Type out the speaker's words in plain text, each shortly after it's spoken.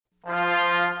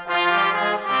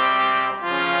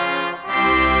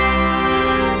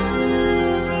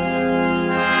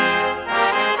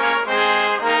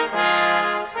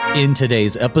In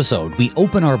today's episode, we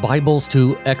open our Bibles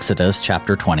to Exodus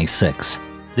chapter 26.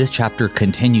 This chapter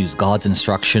continues God's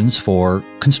instructions for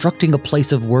constructing a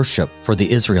place of worship for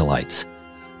the Israelites.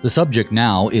 The subject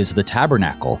now is the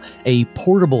tabernacle, a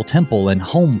portable temple and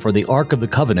home for the Ark of the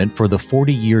Covenant for the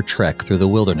 40-year trek through the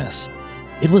wilderness.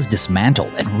 It was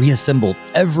dismantled and reassembled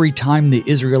every time the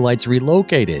Israelites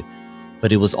relocated,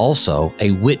 but it was also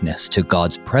a witness to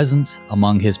God's presence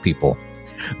among His people.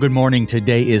 Good morning.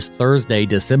 Today is Thursday,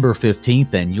 December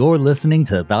 15th, and you're listening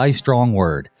to Thy Strong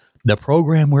Word, the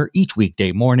program where each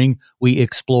weekday morning we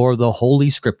explore the Holy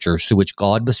Scriptures through which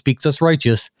God bespeaks us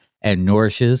righteous and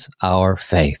nourishes our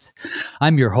faith.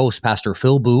 I'm your host, Pastor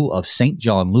Phil Boo of St.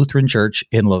 John Lutheran Church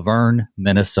in Laverne,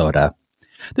 Minnesota.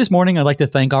 This morning, I'd like to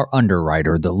thank our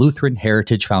underwriter, the Lutheran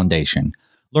Heritage Foundation.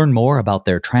 Learn more about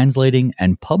their translating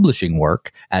and publishing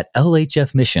work at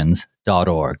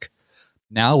lhfmissions.org.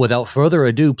 Now, without further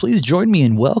ado, please join me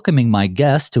in welcoming my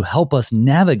guest to help us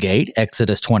navigate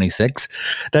Exodus 26.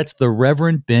 That's the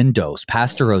Reverend Ben Dose,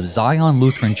 pastor of Zion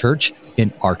Lutheran Church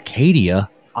in Arcadia,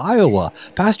 Iowa.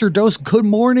 Pastor Dose, good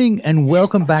morning and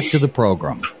welcome back to the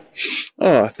program.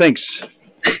 Oh, thanks.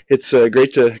 It's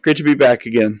great to be back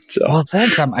again. Well,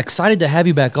 thanks. I'm excited to have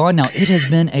you back on. Now, it has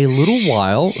been a little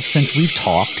while since we've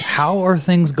talked. How are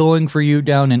things going for you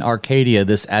down in Arcadia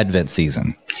this Advent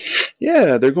season?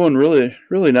 Yeah, they're going really,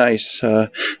 really nice.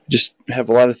 Just have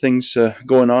a lot of things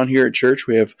going on here at church.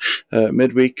 We have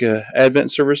midweek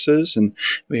Advent services, and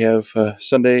we have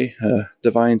Sunday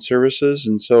divine services,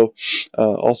 and so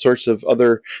all sorts of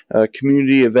other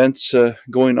community events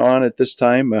going on at this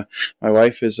time. My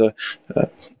wife is a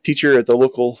teacher at the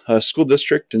local school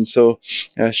district, and so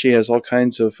she has all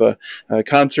kinds of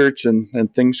concerts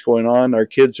and things going on. Our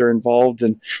kids are involved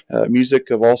in music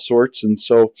of all sorts, and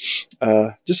so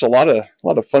just a lot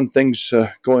of fun things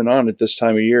going on at this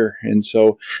time of year. And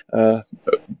so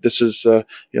this is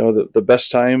the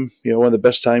best time, one of the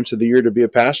best times of the year to be a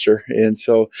pastor. And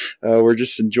so we're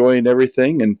just enjoying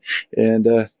everything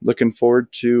and looking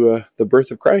forward to the birth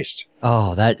of Christ.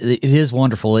 Oh, that it is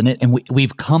wonderful, and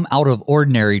we've come out of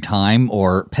ordinary time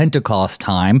or Pentecost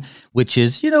time, which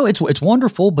is it's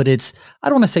wonderful, but it's, I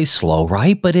don't want to say slow,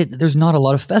 right? But there's not a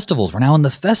lot of festivals. We're now in the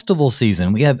festival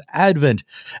season. We have Advent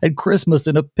and Christmas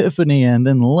and Epiphany and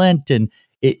then Lent, and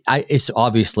it's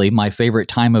obviously my favorite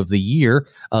time of the year,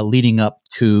 leading up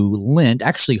to Lent.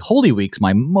 Actually, Holy Week's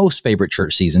my most favorite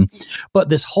church season. But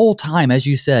this whole time, as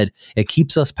you said, it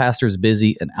keeps us pastors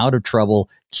busy and out of trouble,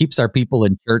 keeps our people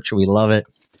in church. We love it.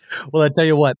 Well, I tell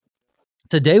you what,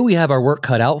 today we have our work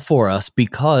cut out for us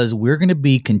because we're going to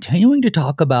be continuing to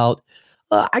talk about,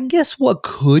 I guess, what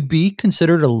could be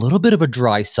considered a little bit of a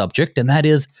dry subject, and that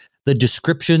is the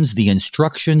descriptions, the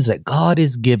instructions that God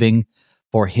is giving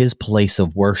for His place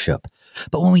of worship.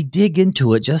 But when we dig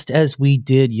into it, just as we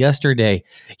did yesterday,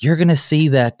 you're going to see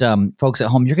that, folks at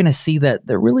home, you're going to see that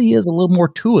there really is a little more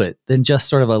to it than just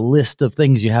sort of a list of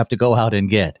things you have to go out and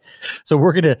get. So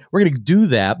we're going to do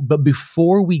that. But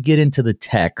before we get into the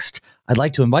text, I'd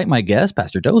like to invite my guest,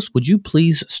 Pastor Dose. Would you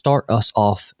please start us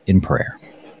off in prayer?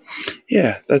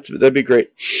 Yeah, that'd be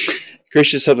great.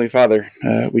 Gracious Heavenly Father,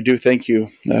 we do thank you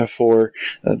for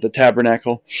the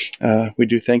tabernacle. We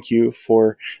do thank you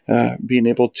for being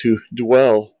able to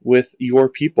dwell with your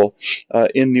people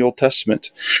in the Old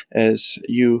Testament as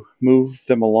you move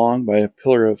them along by a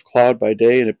pillar of cloud by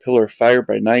day and a pillar of fire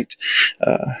by night.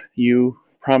 You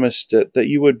promised that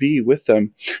you would be with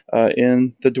them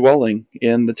in the dwelling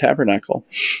in the tabernacle.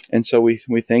 And so we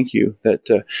thank you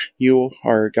that you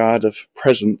are a God of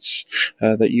presence,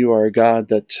 that you are a God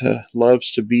that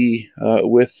loves to be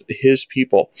with His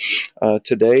people.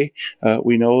 Today,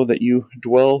 we know that you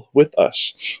dwell with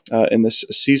us in this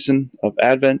season of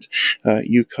Advent.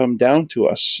 You come down to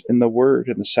us in the Word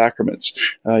and the sacraments.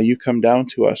 You come down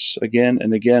to us again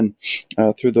and again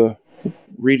through the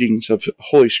readings of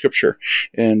Holy Scripture,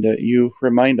 and you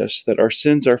remind us that our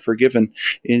sins are forgiven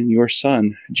in your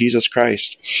Son, Jesus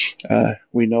Christ.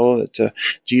 We know that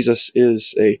Jesus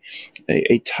is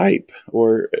a type,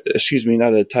 or excuse me,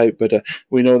 not a type, but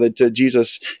we know that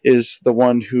Jesus is the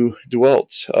one who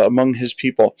dwelt among His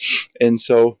people, and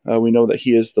so we know that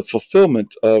He is the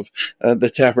fulfillment of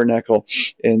the tabernacle.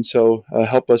 And so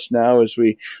help us now as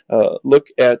we look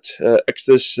at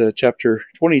Exodus chapter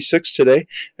 26 today,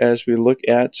 as we look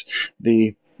at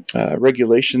the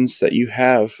regulations that you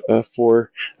have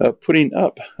for putting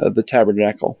up the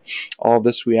tabernacle. All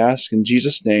this we ask in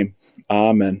Jesus' name.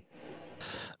 Amen.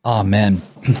 Amen.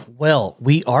 Well,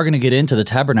 we are going to get into the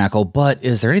tabernacle, but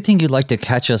is there anything you'd like to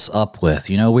catch us up with?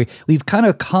 We've kind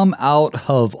of come out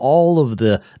of all of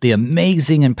the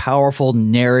amazing and powerful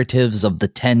narratives of the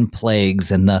 10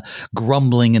 plagues and the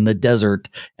grumbling in the desert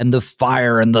and the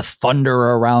fire and the thunder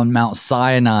around Mount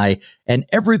Sinai and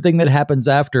everything that happens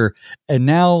after. And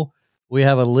now we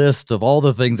have a list of all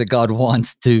the things that God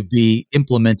wants to be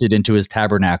implemented into his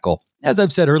tabernacle. As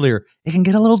I've said earlier, it can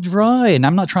get a little dry, and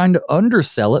I'm not trying to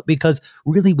undersell it, because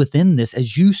really within this,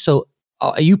 as you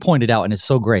pointed out, and it's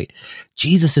so great,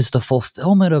 Jesus is the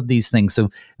fulfillment of these things.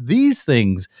 So these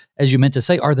things, as you meant to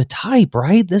say, are the type,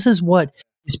 right? This is what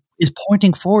is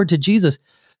pointing forward to Jesus.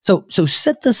 So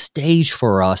set the stage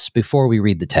for us before we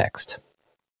read the text.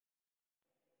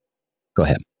 Go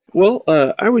ahead. Well,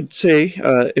 I would say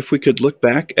if we could look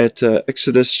back at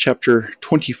Exodus chapter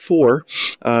 24,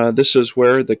 this is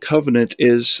where the covenant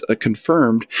is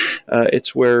confirmed.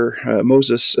 It's where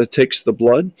Moses takes the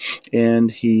blood and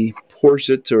he pours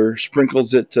it or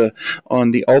sprinkles it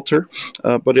on the altar,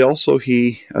 but also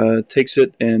he takes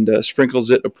it and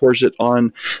sprinkles it or pours it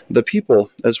on the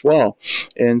people as well.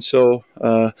 And so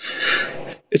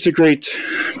it's a great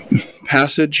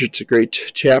passage. It's a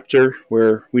great chapter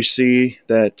where we see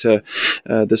that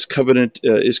this covenant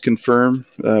is confirmed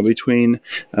between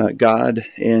God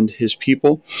and his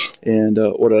people, and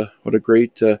what a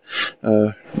great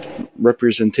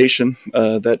representation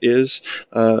that is,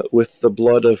 with the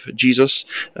blood of Jesus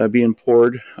being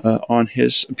poured on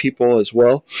his people as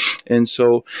well. And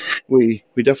so we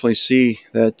definitely see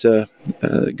that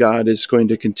God is going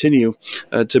to continue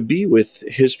to be with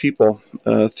his people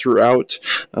throughout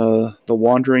the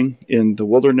wandering in the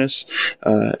wilderness.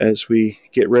 As we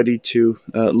get ready to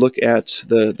look at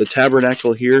the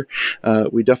tabernacle here,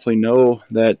 we definitely know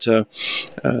that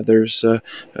there's a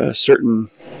certain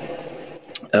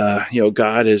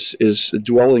God is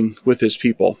dwelling with his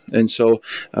people. And so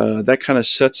that kind of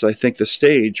sets, I think, the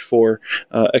stage for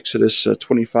Exodus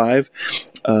 25,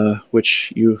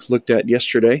 which you looked at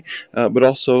yesterday, but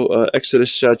also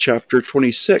Exodus chapter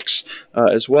 26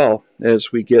 as well,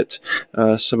 as we get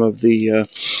some of the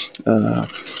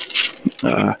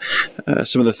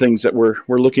things that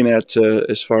we're looking at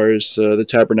as far as the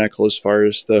tabernacle, as far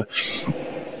as the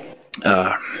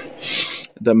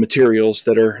materials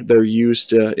that are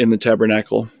used in the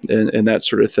tabernacle and that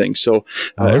sort of thing. So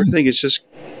everything is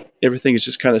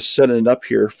just kind of setting it up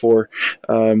here for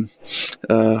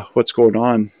what's going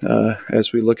on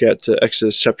as we look at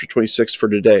Exodus chapter 26 for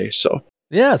today. So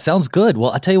yeah, sounds good.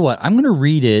 Well, I'll tell you what, I'm going to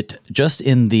read it just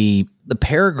in the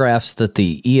paragraphs that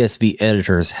the ESV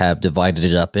editors have divided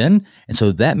it up in. And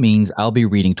so that means I'll be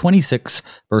reading 26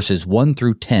 verses 1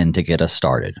 through 10 to get us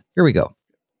started. Here we go.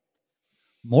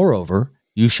 Moreover,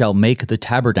 you shall make the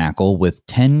tabernacle with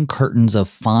 10 curtains of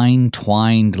fine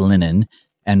twined linen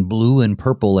and blue and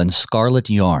purple and scarlet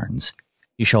yarns.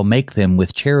 You shall make them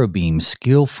with cherubim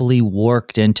skillfully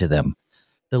worked into them.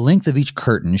 The length of each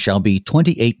curtain shall be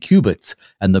 28 cubits,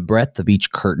 and the breadth of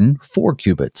each curtain 4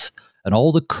 cubits, and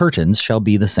all the curtains shall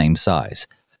be the same size.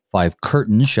 5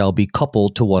 curtains shall be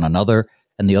coupled to one another,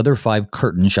 and the other 5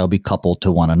 curtains shall be coupled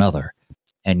to one another.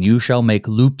 And you shall make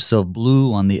loops of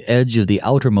blue on the edge of the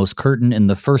outermost curtain in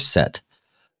the first set.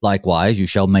 Likewise, you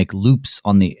shall make loops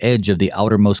on the edge of the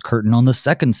outermost curtain on the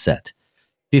second set.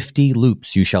 50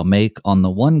 loops you shall make on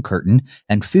the one curtain,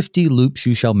 and 50 loops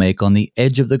you shall make on the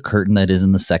edge of the curtain that is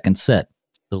in the second set.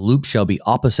 The loops shall be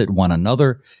opposite one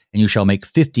another, and you shall make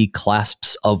 50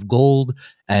 clasps of gold,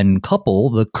 and couple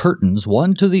the curtains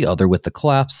one to the other with the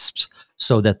clasps,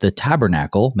 so that the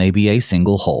tabernacle may be a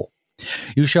single whole.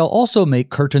 You shall also make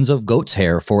curtains of goat's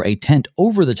hair for a tent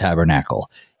over the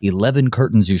tabernacle. 11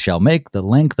 curtains you shall make. The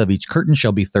length of each curtain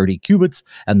shall be 30 cubits,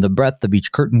 and the breadth of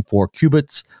each curtain 4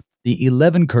 cubits. The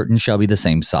 11 curtains shall be the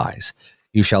same size.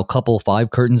 You shall couple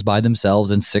 5 curtains by themselves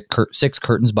and 6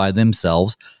 curtains by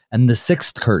themselves, and the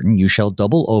 6th curtain you shall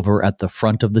double over at the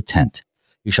front of the tent.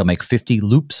 You shall make 50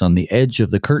 loops on the edge of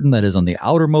the curtain that is on the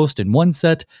outermost in one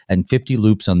set, and 50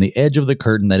 loops on the edge of the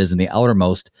curtain that is in the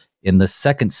outermost in the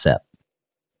second set.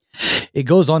 It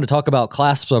goes on to talk about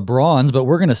clasps of bronze, but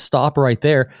we're going to stop right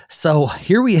there. So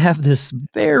here we have this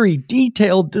very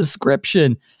detailed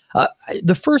description.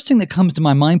 The first thing that comes to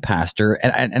my mind, Pastor,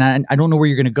 and I don't know where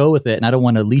you're going to go with it, and I don't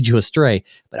want to lead you astray,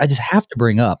 but I just have to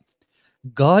bring up,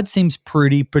 God seems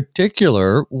pretty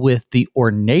particular with the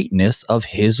ornateness of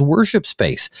his worship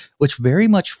space, which very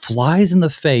much flies in the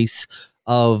face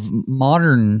of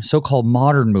modern, so-called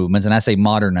modern movements, and I say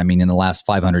modern, I mean in the last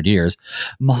 500 years,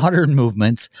 modern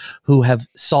movements who have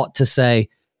sought to say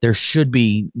there should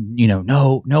be,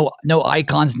 no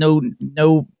icons, no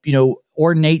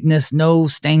ornateness, no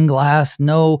stained glass,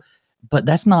 no. But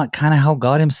that's not kind of how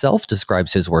God himself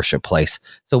describes his worship place.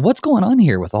 So what's going on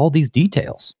here with all these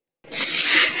details?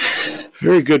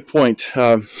 Very good point.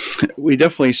 We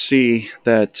definitely see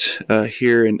that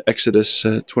here in Exodus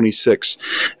 26,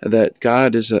 that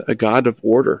God is a God of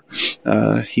order.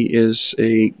 He is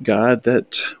a God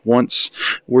that wants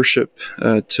worship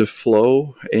to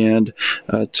flow and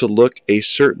to look a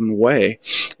certain way.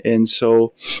 And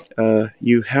so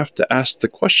you have to ask the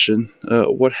question,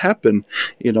 what happened,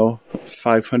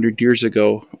 500 years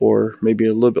ago, or maybe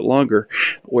a little bit longer,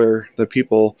 where the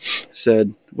people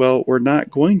said, well, we're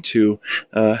not going to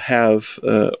have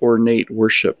ornate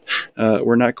worship.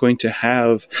 We're not going to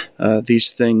have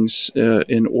these things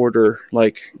in order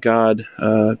like God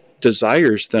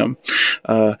desires them.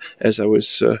 As I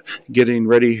was getting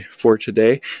ready for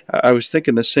today, I was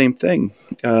thinking the same thing.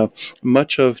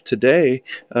 Much of today,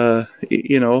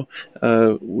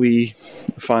 we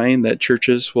find that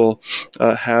churches will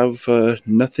have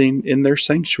nothing in their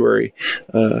sanctuary,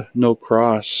 no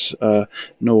cross,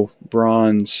 no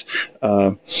bronze,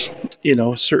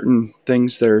 certain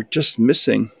things that are just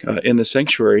missing in the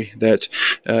sanctuary that,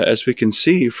 as we can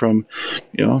see from,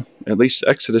 at least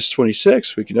Exodus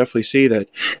 26, we can definitely see that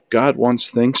God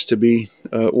wants things to be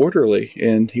orderly,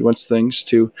 and he wants things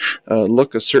to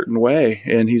look a certain way.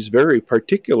 And he's very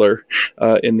particular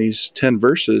in these 10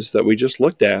 verses that we just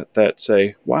looked at that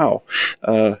say, wow,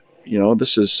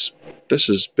 this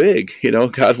is big.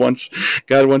 God wants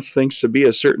things to be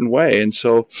a certain way. And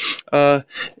so,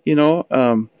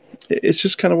 it's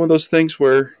just kind of one of those things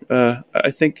where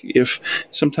I think if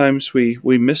sometimes we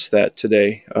miss that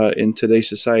today in today's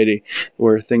society,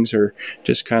 where things are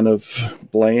just kind of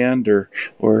bland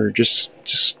or just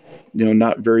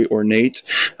not very ornate.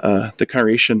 The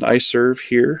congregation I serve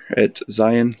here at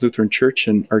Zion Lutheran Church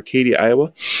in Arcadia,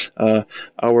 Iowa,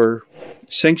 our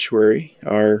sanctuary,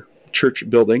 our church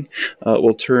building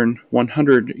will turn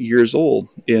 100 years old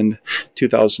in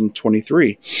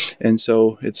 2023. And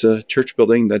so it's a church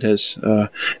building that has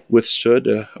withstood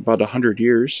about 100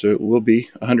 years. So it will be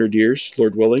 100 years,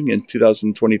 Lord willing, in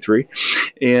 2023.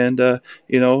 And,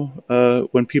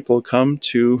 when people come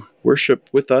to worship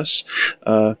with us,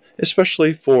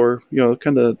 especially for,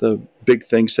 kind of the big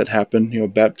things that happen,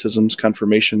 baptisms,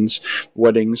 confirmations,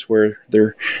 weddings, where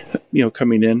they're,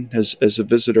 coming in as a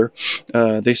visitor,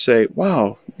 they say,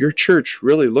 wow, your church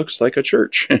really looks like a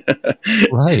church.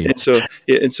 Right.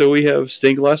 And so we have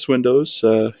stained glass windows.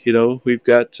 We've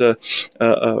got a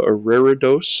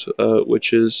reredos,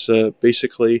 which is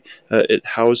basically it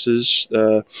houses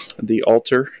the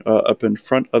altar up in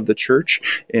front of the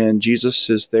church, and Jesus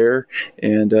is there,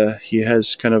 and he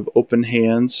has kind of open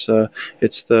hands.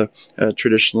 It's the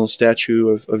traditional statue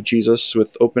of Jesus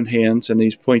with open hands, and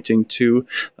he's pointing to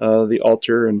the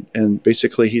altar, and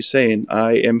basically he's saying,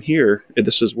 I am here.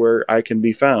 This is where I can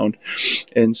be found.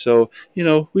 And so,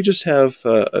 we just have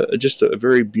just a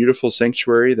very beautiful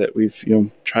sanctuary that we've,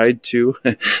 tried to,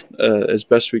 as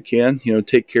best we can,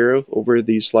 take care of over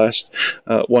these last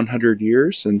 100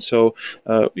 years. And so,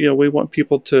 we want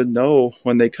people to know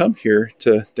when they come here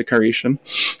to the congregation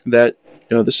that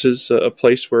this is a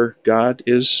place where God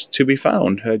is to be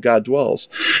found. God dwells.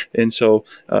 And so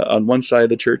on one side of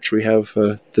the church, we have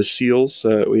the seals.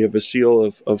 We have a seal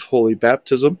of holy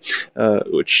baptism,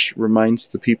 which reminds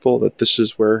the people that this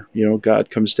is where, God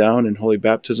comes down in holy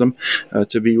baptism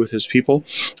to be with his people.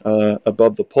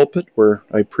 Above the pulpit where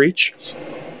I preach,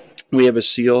 we have a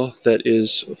seal that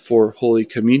is for Holy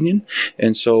Communion.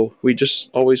 And so we just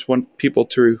always want people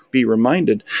to be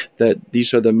reminded that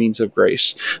these are the means of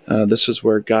grace. This is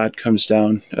where God comes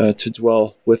down to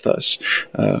dwell with us.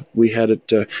 We had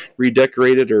it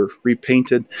redecorated or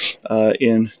repainted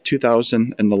in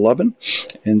 2011.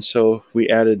 And so we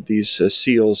added these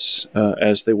seals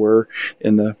as they were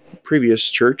in the previous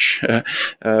church.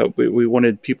 We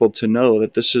wanted people to know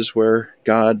that this is where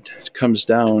God comes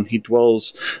down. He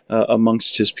dwells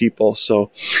amongst his people.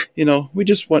 So, we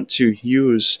just want to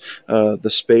use the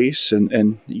space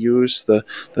and use the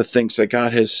things that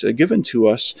God has given to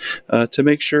us to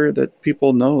make sure that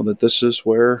people know that this is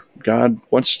where God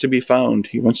wants to be found.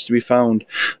 He wants to be found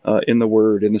in the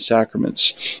Word, in the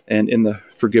sacraments, and in the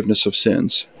forgiveness of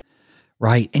sins.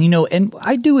 Right. And, and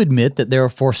I do admit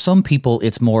that for some people,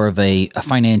 it's more of a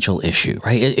financial issue,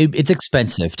 right? It's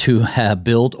expensive to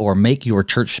build or make your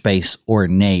church space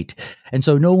ornate. And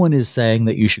so no one is saying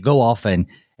that you should go off and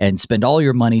spend all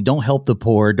your money, don't help the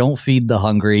poor, don't feed the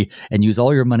hungry, and use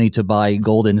all your money to buy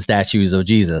golden statues of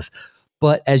Jesus.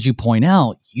 But as you point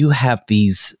out, you have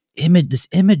this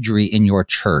imagery in your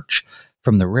church,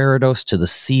 from the reredos to the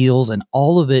seals, and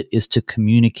all of it is to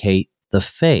communicate the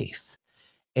faith.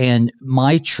 And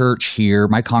my church here,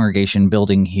 my congregation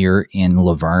building here in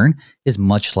Laverne is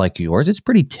much like yours. It's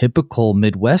pretty typical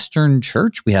Midwestern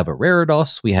church. We have a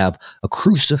reredos, we have a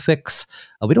crucifix.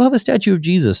 We don't have a statue of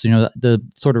Jesus, the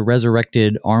sort of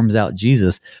resurrected arms out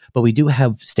Jesus, but we do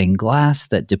have stained glass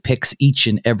that depicts each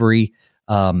and every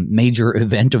major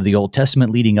event of the Old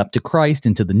Testament leading up to Christ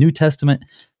into the New Testament.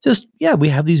 We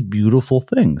have these beautiful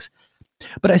things.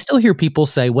 But I still hear people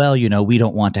say, well, we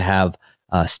don't want to have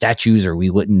statues, or we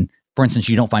wouldn't, for instance,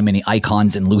 you don't find many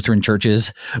icons in Lutheran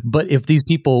churches. But if these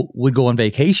people would go on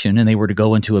vacation and they were to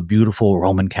go into a beautiful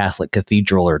Roman Catholic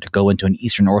cathedral, or to go into an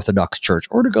Eastern Orthodox church,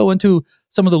 or to go into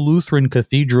some of the Lutheran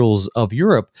cathedrals of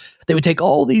Europe, they would take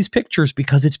all these pictures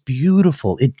because it's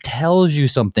beautiful. It tells you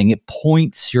something. It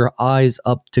points your eyes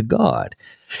up to God.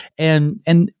 And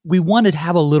we wanted to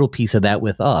have a little piece of that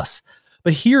with us.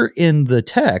 But here in the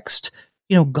text,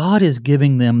 God is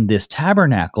giving them this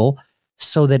tabernacle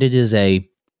so that it is a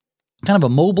kind of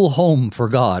a mobile home for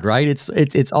God, right?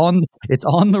 It's on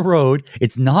the road.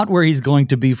 It's not where he's going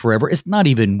to be forever. It's not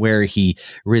even where he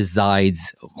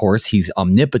resides. Of course, he's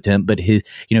omnipotent, but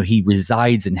he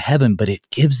resides in heaven, but it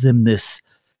gives them this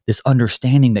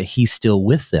understanding that he's still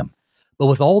with them. But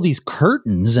with all these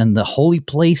curtains and the holy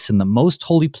place and the most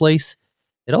holy place,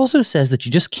 it also says that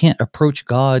you just can't approach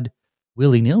God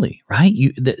willy-nilly, right?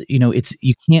 You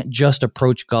can't just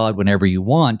approach God whenever you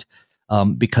want,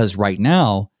 because right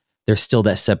now there's still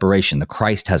that separation. The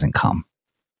Christ hasn't come.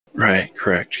 Right.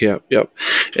 Correct. Yep.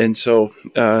 And so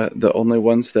the only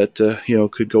ones that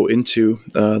could go into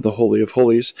the Holy of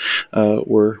Holies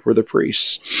were the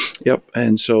priests. Yep.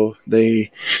 And so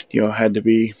they had to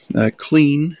be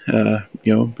clean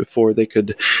before they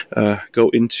could go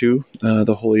into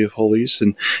the Holy of Holies,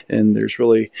 and there's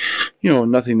really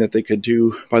nothing that they could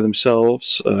do by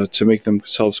themselves to make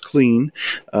themselves clean,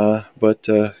 but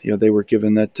they were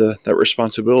given that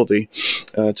responsibility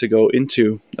to go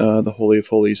into the Holy of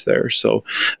Holies there. So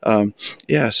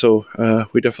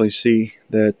we definitely see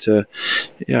that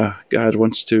God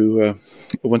wants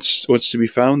to be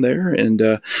found there,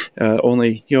 and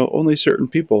only certain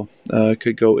people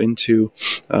could go into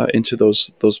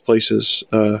those places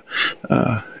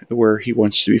where he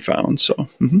wants to be found. So.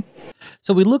 Mm-hmm.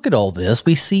 So we look at all this,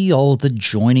 we see all the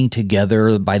joining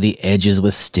together by the edges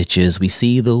with stitches. We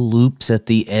see the loops at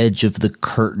the edge of the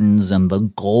curtains and the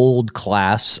gold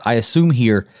clasps. I assume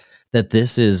here that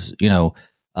this is,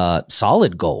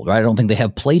 solid gold, right? I don't think they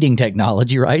have plating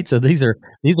technology, right? So these are,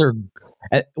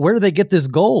 where do they get this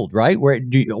gold, right?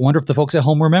 I wonder if the folks at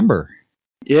home remember.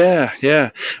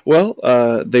 Yeah. Well,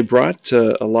 they brought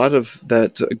a lot of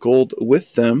that gold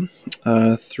with them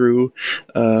through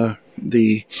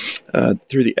the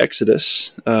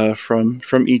Exodus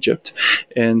from Egypt,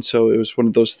 and so it was one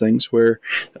of those things where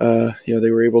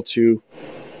they were able to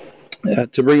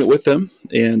bring it with them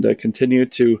and continue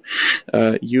to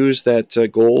use that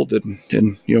gold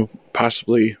and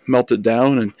possibly melt it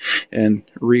down and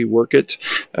rework it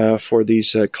for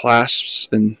these clasps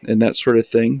and that sort of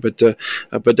thing. But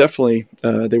definitely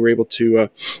they were able to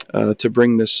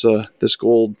bring this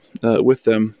gold with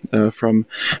them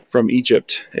from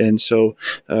Egypt, and so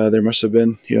there must have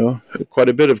been quite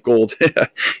a bit of gold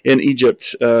in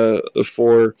Egypt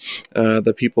for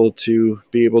the people to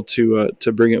be able to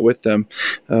bring it with them.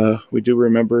 We do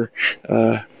remember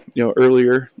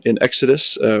earlier in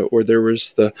Exodus, where there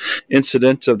was the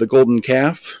incident of the golden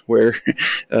calf, where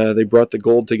they brought the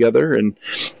gold together and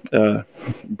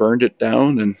burned it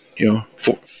down and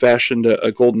fashioned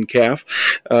a golden calf.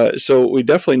 So we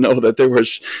definitely know that there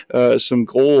was some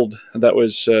gold that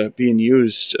was being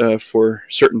used for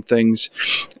certain things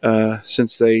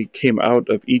since they came out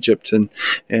of Egypt,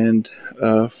 and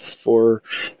for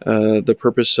the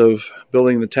purpose of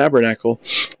building the tabernacle,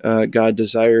 God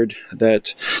desired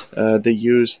that they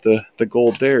use the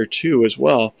gold there too as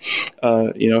well.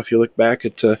 If you look back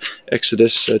at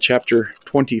Exodus chapter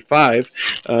 25,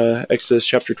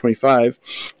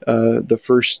 the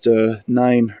first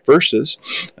 9 verses,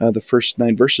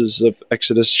 of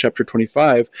Exodus chapter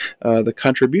 25, the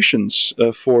contributions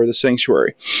for the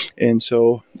sanctuary. And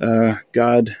so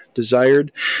God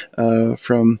desired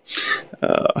from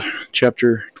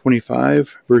chapter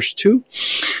 25, verse 2,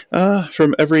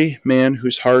 from every man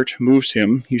whose heart moves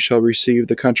him, you shall receive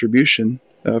the contribution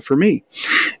for me.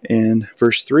 And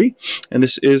verse 3, and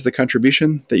this is the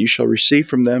contribution that you shall receive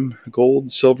from them: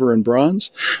 gold, silver, and bronze,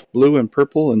 blue and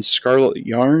purple and scarlet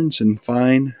yarns, and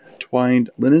fine twined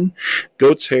linen,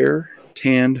 goat's hair,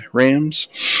 tanned rams,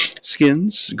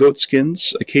 skins, goat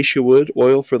skins, acacia wood,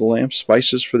 oil for the lamp,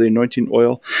 spices for the anointing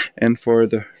oil, and for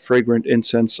the fragrant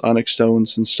incense, onyx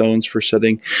stones and stones for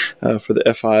setting for the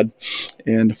ephod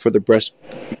and for the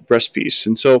breastpiece.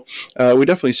 And so we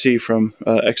definitely see from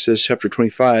Exodus chapter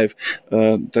 25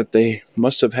 that they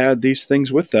must have had these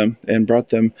things with them and brought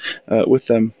them with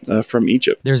them from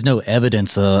Egypt. There's no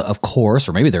evidence, of course,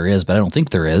 or maybe there is, but I don't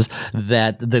think there is,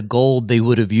 that the gold they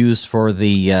would have used for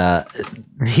the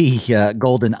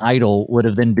golden idol would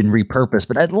have then been repurposed.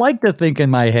 But I'd like to think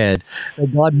in my head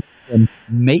that God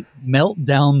melt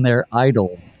down their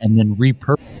idol and then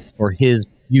repurpose for his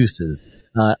uses.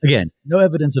 Again, no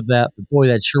evidence of that, but boy,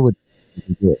 that sure would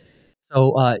be good.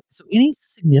 So any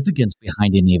significance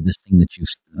behind any of this thing that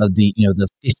the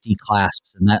 50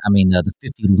 clasps and that, the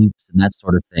 50 loops and that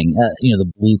sort of thing,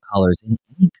 the blue colors,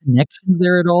 any connections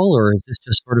there at all, or is this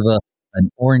just sort of an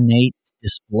ornate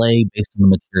display based on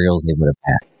the materials they would have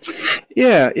had?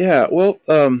 Yeah. Well,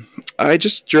 I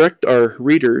just direct our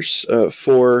readers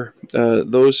for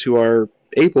those who are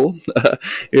able,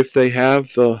 if they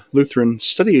have the Lutheran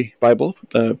Study Bible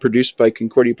produced by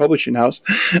Concordia Publishing House,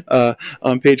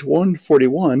 on page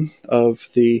 141 of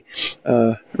the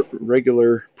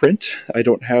regular print. I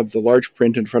don't have the large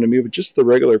print in front of me, but just the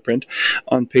regular print.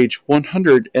 On page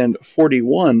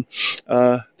 141,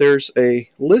 there's a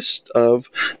list of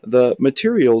the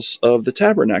materials of the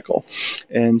tabernacle.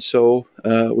 And so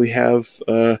we have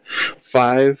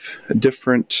 5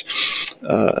 different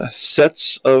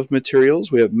sets of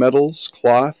materials. We have metals,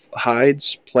 cloth,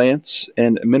 hides, plants,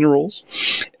 and minerals.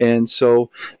 And so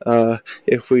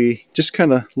if we just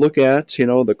kind of look at,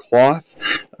 the cloth,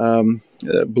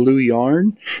 blue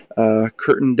yarn,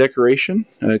 curtain decoration,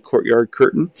 courtyard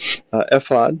curtain,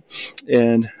 ephod,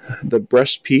 and the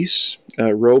breastpiece,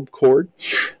 robe cord.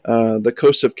 The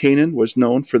coast of Canaan was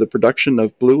known for the production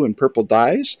of blue and purple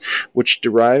dyes, which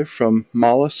derived from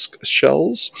mollusk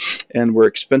shells and were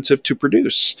expensive to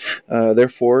produce.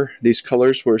 Therefore, these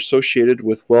colors were associated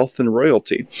with wealth and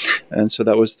royalty. And so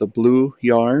that was the blue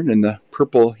yarn and the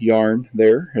purple yarn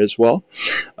there as well.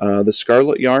 The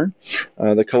scarlet yarn,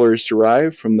 the color is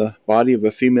derived from the body of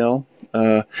a female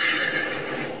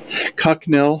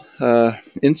cochineal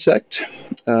insect.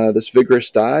 This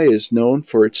vigorous dye is known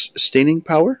for its staining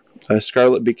power.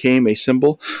 Scarlet became a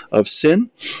symbol of sin.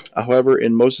 However,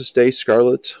 in Moses' day,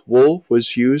 scarlet wool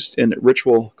was used in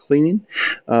ritual cleaning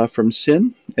from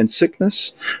sin and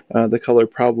sickness. The color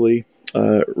probably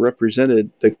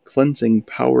represented the cleansing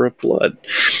power of blood.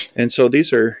 And so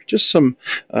these are just some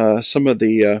of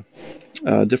the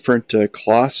different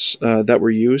cloths that were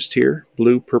used here: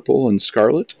 blue, purple, and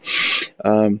scarlet.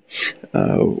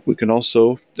 We can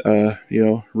also,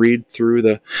 read through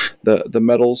the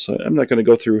metals. I'm not going to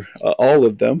go through all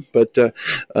of them, but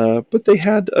they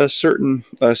had a certain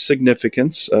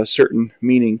significance, a certain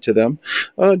meaning to them.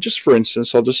 Just for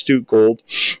instance, I'll just do gold,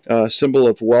 symbol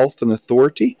of wealth and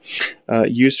authority,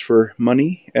 used for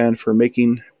money and for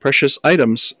making precious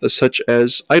items such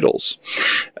as idols.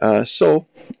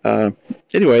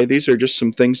 Anyway, these are just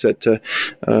some things that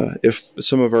if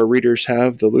some of our readers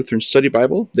have the Lutheran Study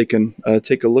Bible, they can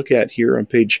take a look at here on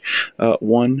page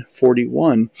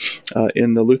 141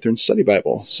 in the Lutheran Study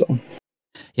Bible. So.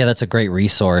 Yeah, that's a great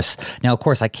resource. Now, of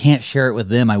course, I can't share it with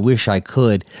them. I wish I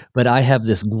could, but I have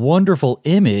this wonderful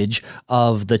image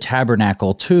of the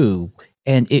tabernacle too.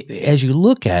 And as you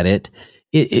look at it,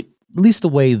 at least the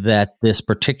way that this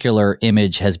particular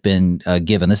image has been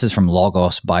given, this is from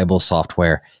Logos Bible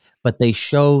software, but they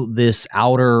show this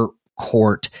outer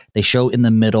court. They show in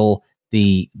the middle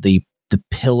the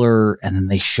pillar, and then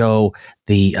they show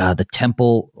the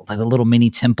temple, like a little mini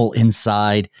temple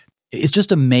inside. It's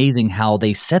just amazing how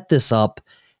they set this up,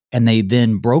 and they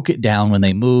then broke it down when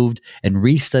they moved and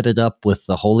reset it up with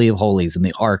the Holy of Holies and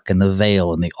the Ark and the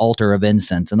veil and the altar of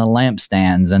incense and the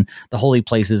lampstands and the holy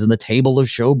places and the table of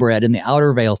showbread and the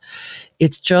outer veils.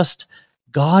 It's just,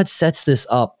 God sets this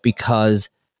up because,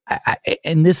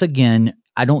 and this again,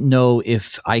 I don't know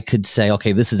if I could say,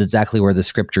 okay, this is exactly where the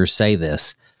scriptures say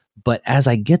this, but as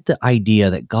I get the idea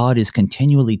that God is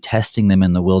continually testing them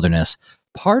in the wilderness,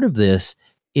 part of this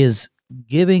is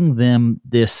giving them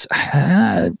this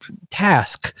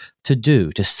task to do,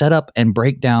 to set up and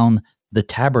break down the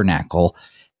tabernacle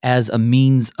as a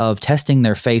means of testing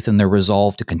their faith and their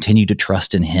resolve to continue to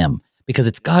trust in Him, because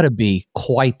it's got to be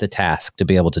quite the task to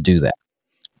be able to do that.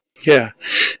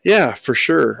 Yeah, for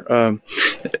sure.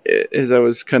 As I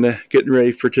was kind of getting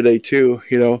ready for today too,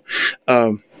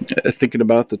 thinking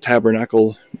about the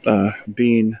tabernacle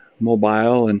being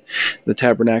mobile and the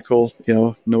tabernacle,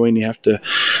 knowing you have to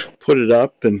put it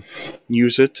up and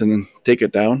use it and then take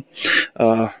it down.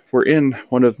 We're in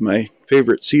one of my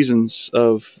favorite seasons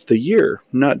of the year,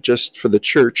 not just for the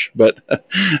church, but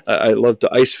I love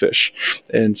to ice fish.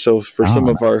 And so for some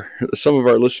of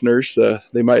our listeners,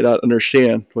 they might not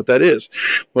understand what that is.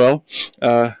 Well,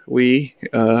 we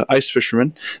ice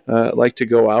fishermen like to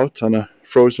go out on a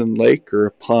frozen lake or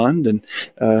a pond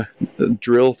and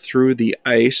drill through the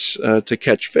ice to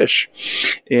catch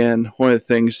fish. And one of the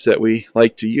things that we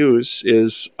like to use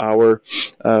is our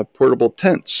portable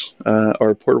tents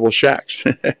or portable shacks.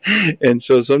 And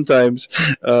so sometimes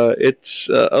it's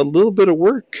a little bit of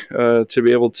work to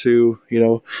be able to,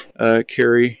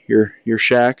 carry your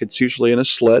shack. It's usually in a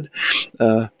sled,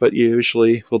 but you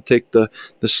usually will take the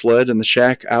sled and the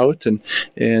shack out, and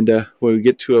when we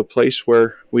get to a place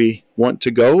where we want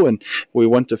to go and we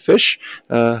want to fish,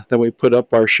 then we put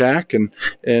up our shack and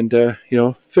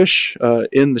fish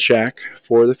in the shack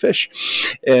for the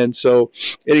fish. And so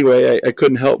anyway, I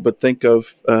couldn't help but think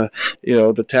of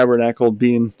the tabernacle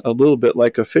being a little bit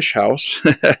like a fish house,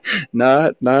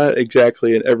 not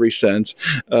exactly in every sense,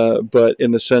 but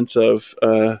in the sense of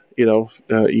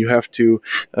you have to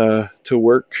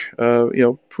work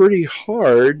pretty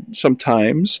hard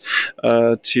sometimes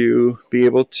to be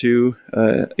able to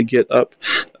get up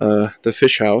the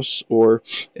fish house, or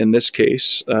in this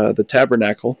case the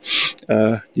tabernacle.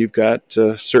 You've got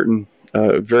certain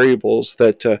variables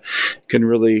that can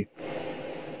really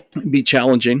be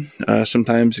challenging.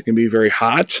 Sometimes it can be very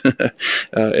hot.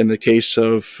 In the case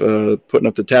of putting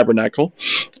up the tabernacle,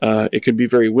 it can be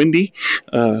very windy.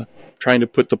 Trying to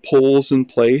put the poles in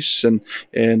place and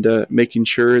making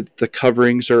sure that the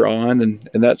coverings are on and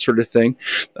that sort of thing.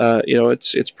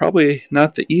 It's probably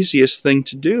not the easiest thing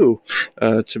to do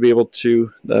to be able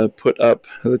to put up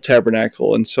the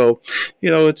tabernacle. And so,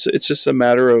 it's just a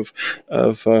matter of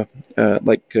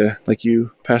like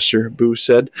you, Pastor Boo,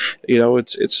 said,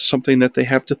 it's something that they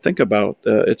have to think about.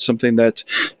 It's something that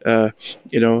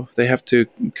they have to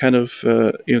kind of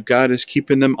God is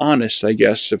keeping them honest, I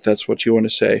guess, if that's what you want to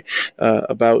say.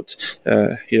 About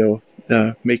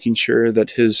making sure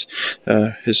that his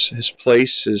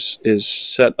place is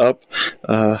set up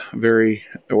very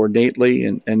ornately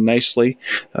and nicely,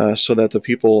 so that the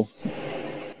people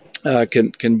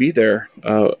can be there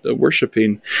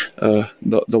worshiping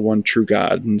the one true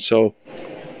God. And so,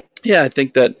 yeah, I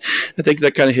think that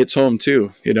kind of hits home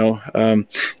too.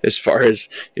 As far as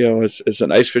as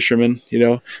an ice fisherman,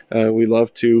 we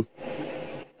love to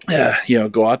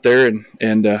go out there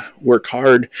and work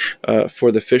hard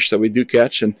for the fish that we do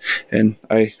catch. And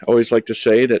I always like to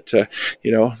say that,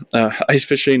 ice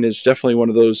fishing is definitely one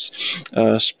of those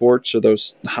sports or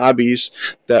those hobbies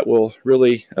that will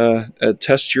really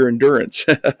test your endurance,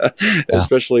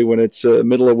 especially when it's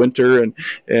middle of winter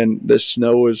and the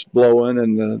snow is blowing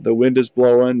and the wind is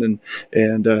blowing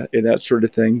and that sort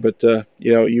of thing. But,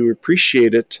 you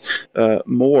appreciate it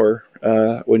more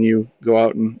when you go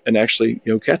out and actually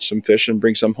catch some fish and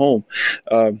bring some home,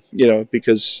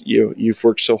 because you've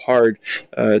worked so hard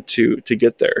to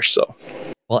get there. So,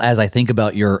 well, as I think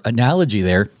about your analogy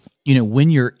there, when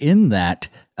you're in that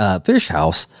fish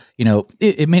house,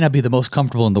 it may not be the most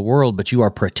comfortable in the world, but you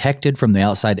are protected from the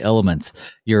outside elements.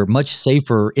 You're much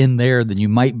safer in there than you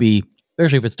might be,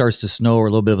 especially if it starts to snow or a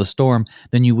little bit of a storm,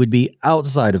 than you would be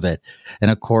outside of it.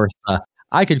 And of course,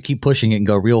 I could keep pushing it and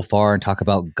go real far and talk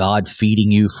about God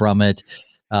feeding you from it.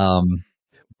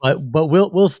 But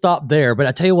we'll stop there. But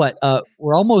I tell you what,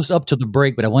 we're almost up to the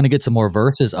break, but I want to get some more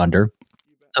verses under.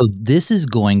 So this is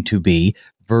going to be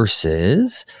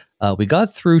verses, we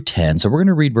got through 10. So we're going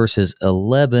to read verses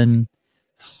 11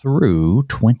 through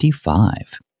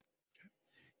 25.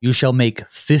 You shall make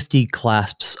 50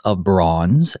 clasps of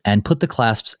bronze and put the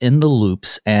clasps in the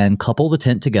loops and couple the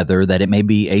tent together that it may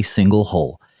be a single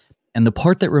whole. And the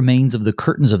part that remains of the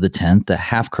curtains of the tent, the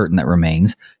half curtain that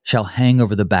remains, shall hang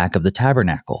over the back of the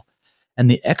tabernacle.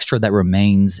 And the extra that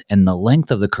remains in the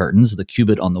length of the curtains, the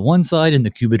cubit on the one side and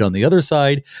the cubit on the other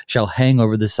side, shall hang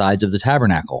over the sides of the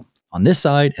tabernacle, on this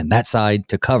side and that side,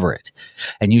 to cover it.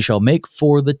 And you shall make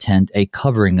for the tent a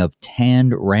covering of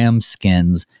tanned ram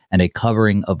skins and a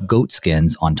covering of goat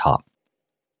skins on top.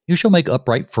 You shall make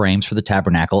upright frames for the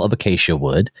tabernacle of acacia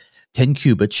wood. 10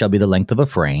 cubits shall be the length of a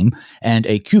frame, and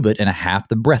a cubit and a half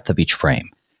the breadth of each frame.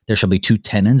 There shall be 2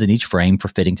 tenons in each frame for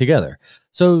fitting together.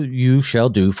 So you shall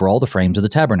do for all the frames of the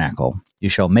tabernacle. You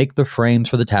shall make the frames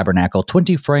for the tabernacle,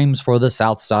 20 frames for the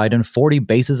south side, and 40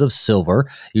 bases of silver.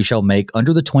 You shall make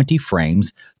under the 20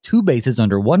 frames 2 bases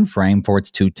under one frame for its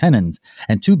 2 tenons,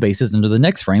 and 2 bases under the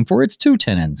next frame for its 2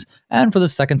 tenons. And for the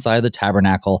second side of the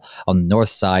tabernacle, on the north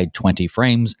side, 20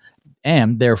 frames,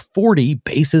 And there are 40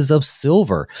 bases of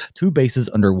silver, 2 bases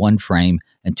under one frame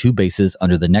and 2 bases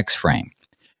under the next frame.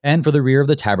 And for the rear of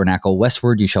the tabernacle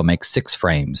westward, you shall make 6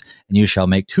 frames, and you shall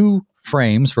make 2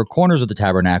 frames for corners of the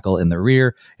tabernacle in the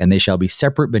rear, and they shall be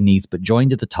separate beneath, but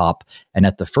joined at the top. And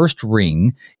at the first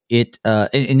ring, then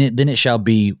it shall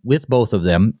be with both of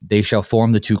them, they shall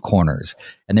form the 2 corners.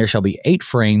 And there shall be 8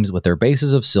 frames with their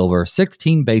bases of silver,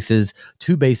 16 bases,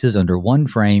 2 bases under one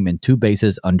frame, and 2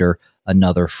 bases under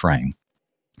another frame.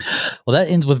 Well, that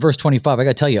ends with verse 25. I got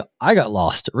to tell you, I got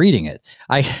lost reading it.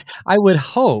 I would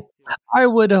hope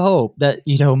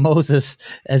that, Moses,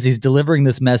 as he's delivering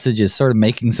this message, is sort of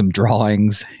making some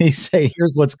drawings. He's saying,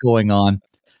 here's what's going on.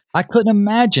 I couldn't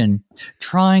imagine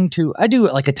I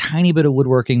do like a tiny bit of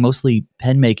woodworking, mostly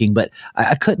pen making, but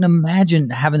I couldn't imagine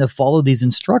having to follow these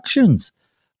instructions.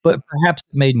 But perhaps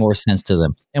it made more sense to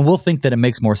them. And we'll think that it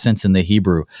makes more sense in the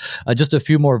Hebrew. Just a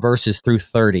few more verses through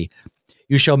 30.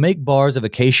 You shall make bars of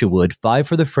acacia wood, 5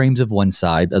 for the frames of one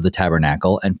side of the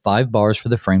tabernacle, and 5 bars for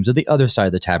the frames of the other side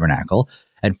of the tabernacle,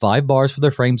 and 5 bars for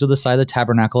the frames of the side of the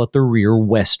tabernacle at the rear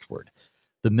westward.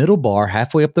 The middle bar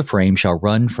halfway up the frame shall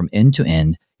run from end to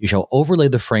end. You shall overlay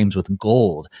the frames with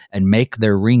gold, and make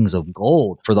their rings of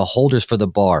gold for the holders for the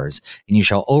bars, and you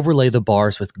shall overlay the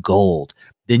bars with gold.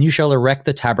 Then you shall erect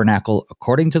the tabernacle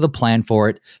according to the plan for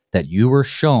it that you were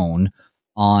shown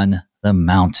on the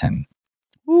mountain.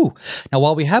 Ooh. Now,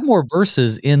 while we have more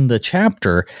verses in the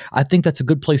chapter, I think that's a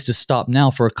good place to stop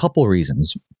now for a couple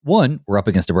reasons. One, we're up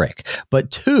against a break.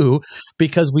 But 2,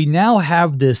 because we now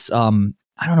have this,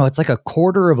 it's like a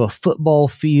quarter of a football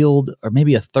field or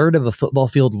maybe a third of a football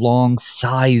field long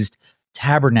sized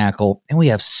tabernacle. And we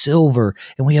have silver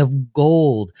and we have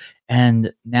gold.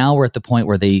 And now we're at the point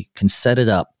where they can set it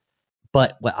up.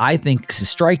 But what I think is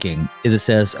striking is it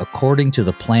says, according to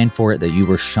the plan for it that you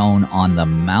were shown on the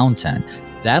mountain.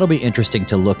 That'll be interesting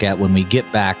to look at when we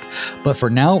get back. But for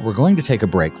now, we're going to take a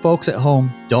break. Folks at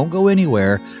home, don't go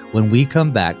anywhere. When we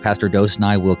come back, Pastor Dose and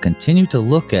I will continue to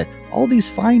look at all these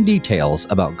fine details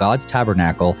about God's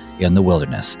tabernacle in the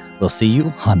wilderness. We'll see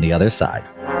you on the other side.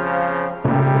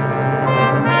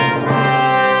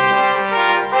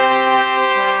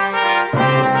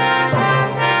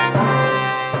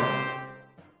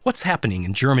 What's happening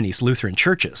in Germany's Lutheran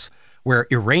churches, where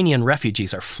Iranian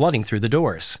refugees are flooding through the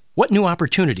doors? What new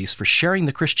opportunities for sharing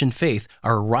the Christian faith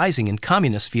are arising in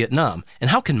communist Vietnam, and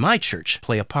how can my church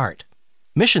play a part?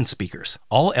 Mission speakers,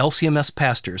 all LCMS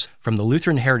pastors from the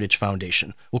Lutheran Heritage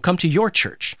Foundation, will come to your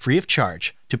church free of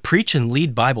charge to preach and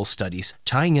lead Bible studies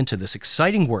tying into this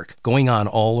exciting work going on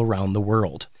all around the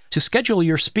world. To schedule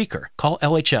your speaker, call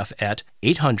LHF at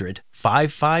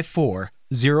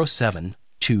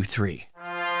 800-554-0723.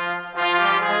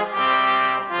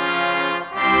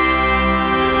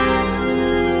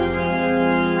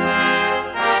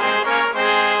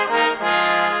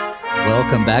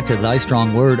 Welcome back to Thy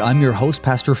Strong Word. I'm your host,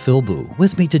 Pastor Phil Boo.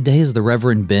 With me today is the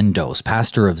Reverend Ben Dose,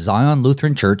 pastor of Zion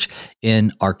Lutheran Church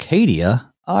in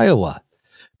Arcadia, Iowa.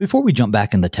 Before we jump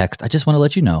back in the text, I just want to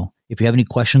let you know, if you have any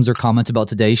questions or comments about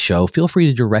today's show, feel free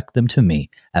to direct them to me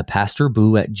at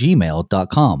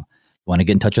pastorboo@gmail.com. You want to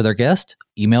get in touch with our guest?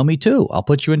 Email me too. I'll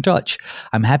put you in touch.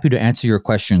 I'm happy to answer your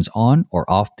questions on or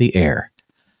off the air.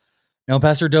 Now,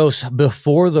 Pastor Dose,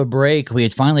 before the break, we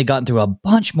had finally gotten through a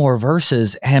bunch more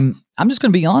verses, and I'm just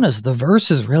going to be honest, the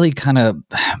verses really kind of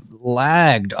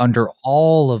lagged under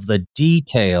all of the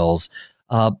details.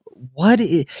 Why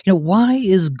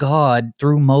is God,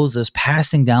 through Moses,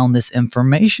 passing down this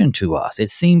information to us? It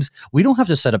seems we don't have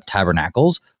to set up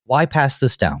tabernacles. Why pass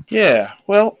this down? Yeah,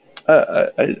 well,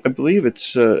 I believe it's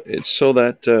so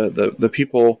that the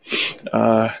people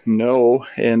know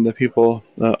and the people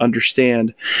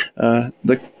understand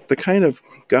the kind of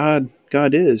God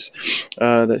is,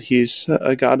 that He's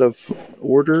a God of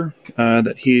order,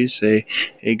 that He's a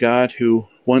God who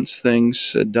wants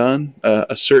things done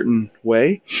a certain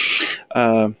way.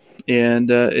 And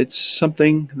it's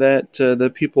something that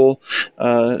the people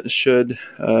should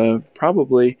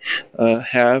probably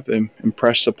have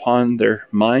impressed upon their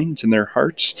minds and their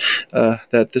hearts,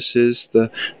 that this is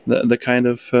the kind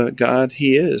of God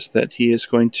He is, that He is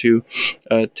going to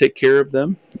take care of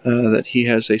them, that He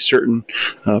has a certain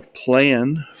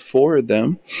plan for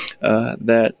them,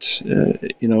 that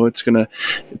it's gonna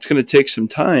take some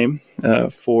time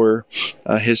for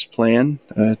His plan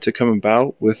to come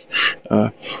about with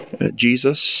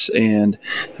Jesus and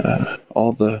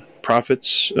all the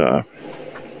prophets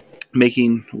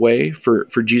making way for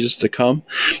Jesus to come.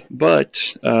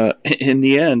 But in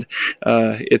the end,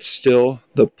 it's still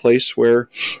the place where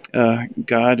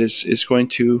God is going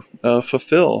to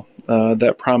fulfill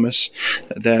that promise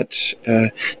that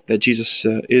that Jesus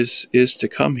is to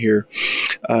come here.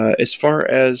 As far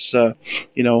as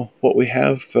what we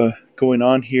have going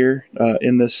on here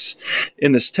in this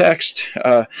text,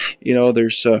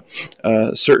 there's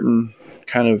certain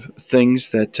kind of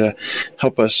things that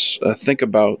help us think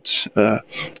about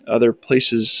other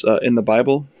places in the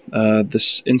Bible.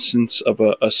 This instance of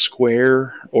a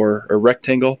square or a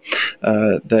rectangle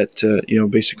that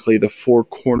basically the four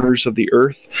corners of the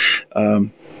earth.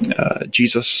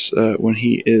 Jesus, when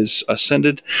he is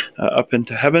ascended up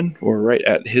into heaven, or right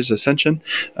at his ascension,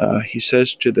 he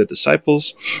says to the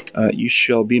disciples, "You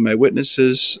shall be my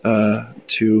witnesses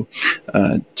to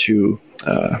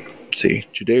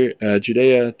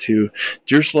Judea, to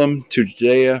Jerusalem, to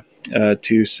Judea,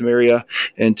 to Samaria,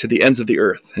 and to the ends of the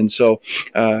earth." And so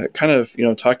kind of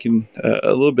talking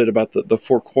a little bit about the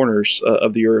four corners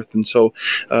of the earth. And so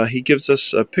he gives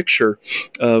us a picture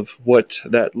of what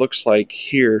that looks like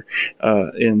here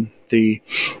in the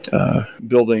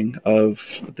building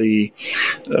of the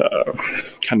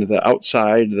kind of the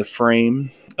outside, the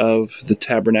frame of the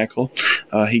tabernacle.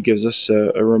 He gives us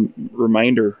a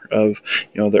reminder of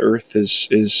the earth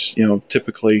is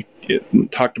typically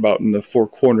talked about in the four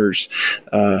corners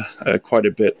quite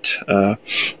a bit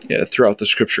throughout the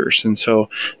scriptures. And so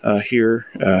here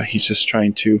he's just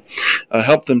trying to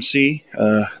help them see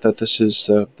that this is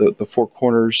the four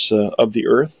corners of the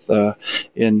earth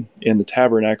in the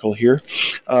tabernacle here.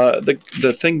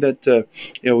 The thing that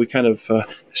we kind of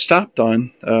stopped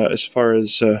on as far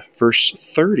as verse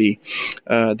 30,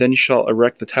 then you shall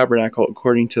erect the tabernacle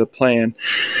according to the plan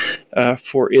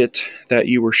for it that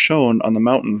you were shown on the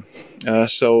mountain.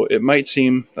 So it might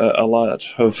seem a lot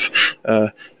of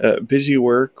busy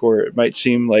work, or it might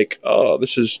seem like, oh,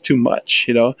 this is too much,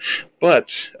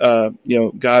 But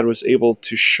God was able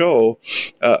to show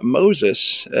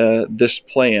Moses this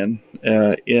plan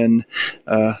in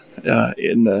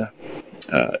the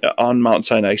on Mount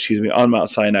Sinai.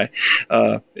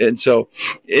 And so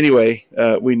anyway,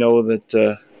 we know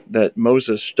that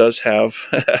Moses does have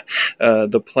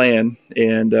the plan,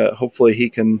 and hopefully he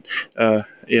can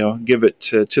give it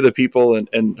to the people,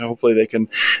 and hopefully they can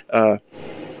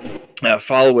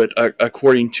follow it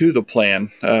according to the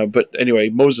plan. But anyway,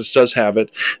 Moses does have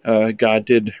it. God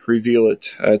did reveal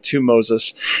it to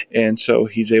Moses, and so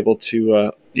he's able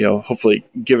to hopefully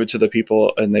give it to the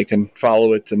people, and they can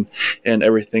follow it, and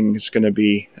everything is going to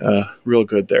be real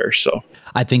good there. So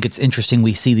I think it's interesting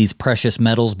we see these precious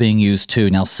metals being used too.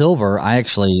 Now, silver, I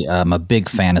actually am a big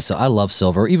fan of silver. I love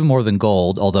silver, even more than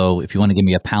gold, although if you want to give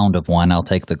me a pound of one, I'll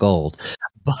take the gold.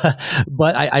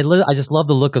 But I just love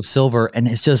the look of silver, and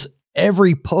it's just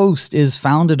every post is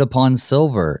founded upon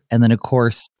silver. And then, of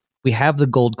course, we have the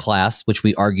gold clasps, which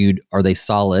we argued, are they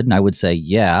solid? And I would say,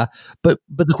 yeah. But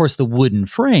of course, the wooden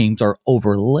frames are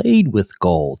overlaid with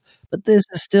gold. But this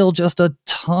is still just a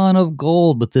ton of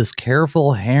gold with this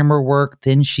careful hammer work,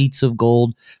 thin sheets of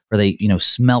gold, where they,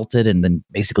 smelt it and then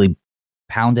basically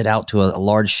pound it out to a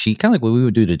large sheet, kind of like what we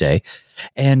would do today.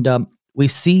 And we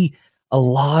see a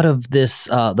lot of this,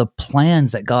 the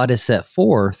plans that God has set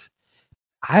forth.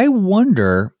 I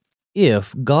wonder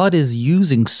if God is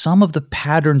using some of the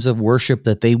patterns of worship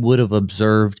that they would have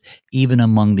observed even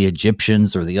among the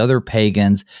Egyptians or the other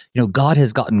pagans. God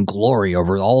has gotten glory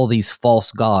over all these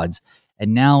false gods,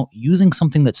 and now using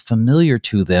something that's familiar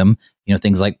to them,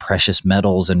 things like precious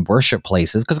metals and worship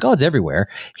places, because God's everywhere.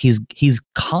 He's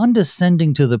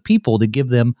condescending to the people to give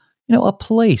them, a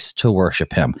place to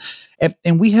worship him.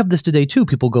 And we have this today too.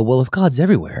 People go, well, if God's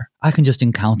everywhere, I can just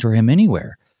encounter him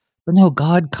anywhere. But no,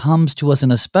 God comes to us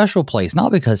in a special place,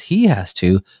 not because he has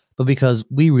to, but because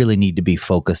we really need to be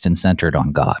focused and centered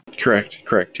on God.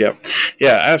 Correct. Yep.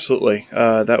 Yeah, absolutely.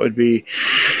 That would be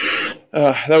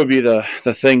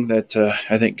the thing that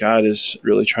I think God is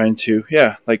really trying to,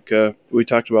 like we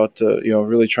talked about,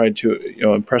 really trying to,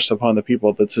 impress upon the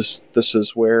people that this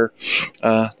is where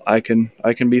I can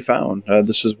be found.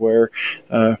 This is where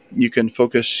you can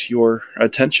focus your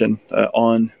attention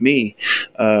on me,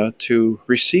 to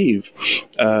receive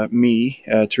me,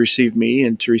 and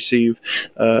to receive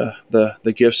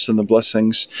the gifts and the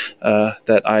blessings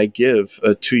that I give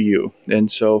to you. And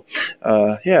so,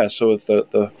 so with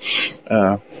the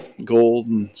gold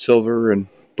and silver and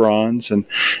bronze and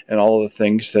all of the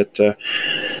things that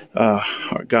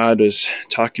God is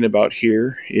talking about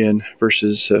here in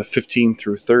verses 15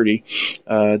 through 30,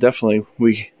 definitely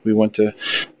we want to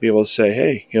be able to say,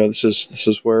 hey, this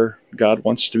is where God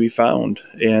wants to be found.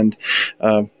 And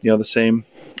the same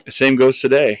same goes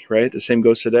today, right? The same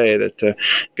goes today, that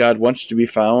God wants to be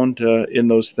found in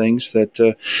those things that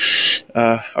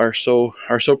are so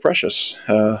precious,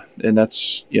 and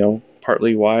that's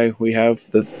partly why we have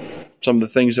some of the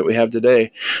things that we have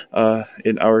today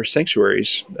in our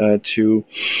sanctuaries to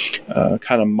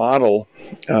kind of model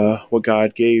what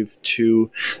God gave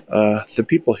to the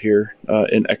people here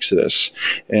in Exodus.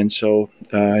 And so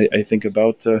I think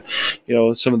about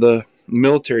some of the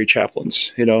military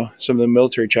chaplains. Some of the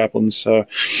military chaplains,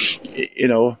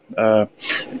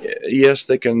 yes,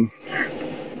 they can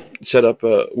set up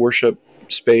a worship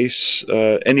space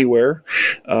anywhere,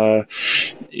 on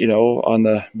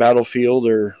the battlefield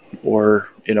or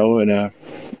in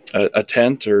a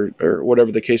tent or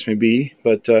whatever the case may be.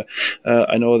 But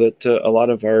I know that a lot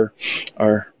of our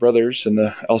brothers in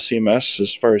the LCMS,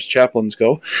 as far as chaplains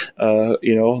go,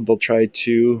 they'll try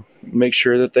to make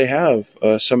sure that they have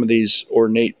some of these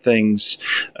ornate things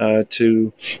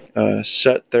to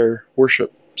set their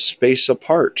worship space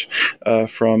apart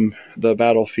from the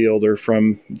battlefield or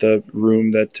from the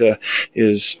room that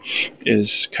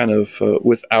is kind of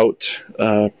without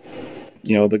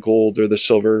the gold or the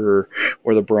silver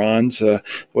or the bronze,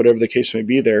 whatever the case may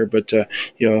be there. But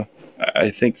I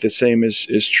think the same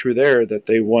is true there, that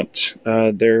they want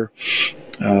their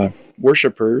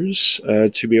worshipers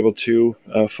to be able to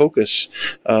focus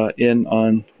in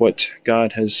on what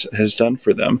God has done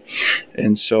for them.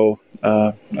 And so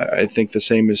I think the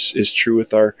same is true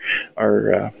with our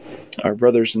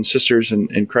brothers and sisters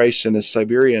in Christ in the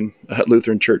Siberian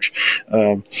Lutheran Church.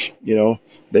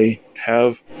 They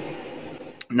have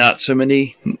not so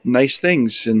many nice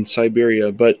things in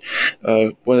Siberia, but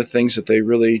one of the things that they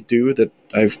really do that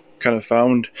I've kind of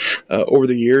found over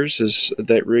the years is that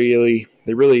they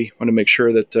really want to make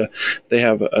sure that they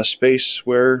have a space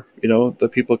where the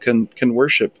people can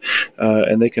worship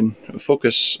and they can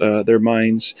focus their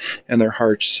minds and their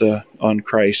hearts on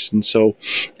Christ. And so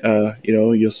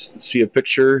you'll see a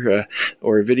picture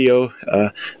or a video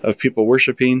of people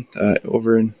worshiping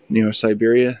over in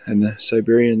Siberia and the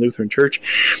Siberian Lutheran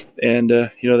Church, and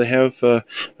they have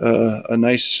a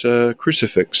nice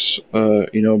crucifix,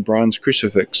 bronze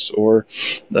crucifix, or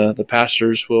the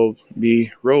pastors will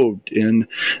be robed in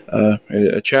a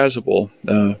chasuble,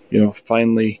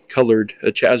 finely colored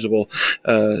chasuble,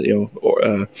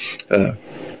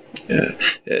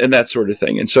 and that sort of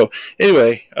thing. And so,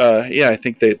 anyway, I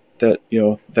think that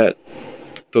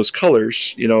those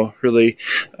colors, really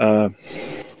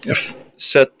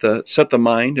set the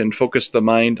mind and focus the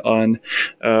mind on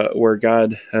where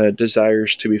God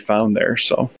desires to be found there.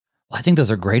 So. I think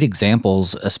those are great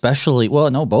examples, especially,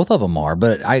 well, no, both of them are,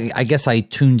 but I guess I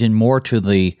tuned in more to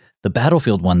the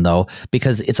battlefield one, though,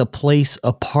 because it's a place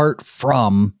apart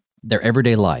from their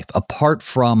everyday life, apart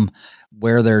from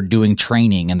where they're doing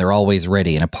training and they're always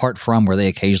ready, and apart from where they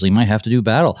occasionally might have to do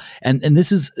battle. And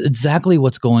this is exactly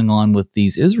what's going on with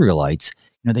these Israelites.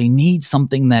 They need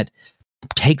something that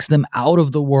takes them out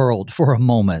of the world for a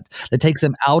moment, that takes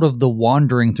them out of the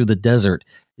wandering through the desert.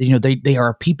 They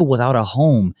are people without a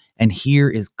home, and here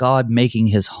is God making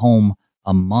his home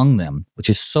among them, which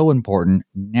is so important,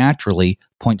 naturally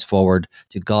points forward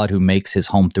to God who makes his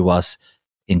home through us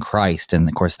in Christ. And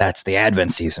of course, that's the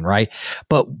Advent season, right?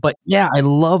 But yeah, I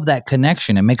love that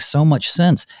connection. It makes so much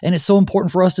sense. And it's so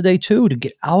important for us today too, to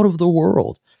get out of the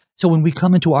world. So when we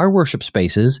come into our worship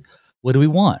spaces, what do we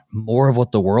want? More of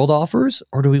what the world offers,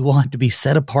 or do we want to be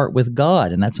set apart with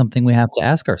God? And that's something we have to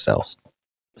ask ourselves.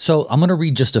 So I'm going to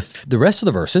read just the rest of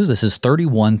the verses. This is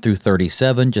 31 through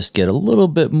 37. Just get a little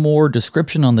bit more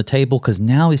description on the table, because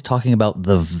now he's talking about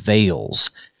the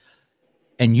veils.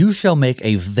 And you shall make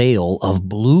a veil of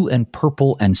blue and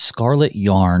purple and scarlet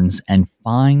yarns and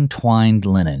fine twined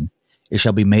linen. It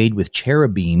shall be made with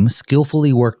cherubim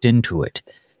skillfully worked into it.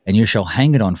 And you shall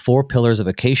hang it on 4 pillars of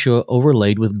acacia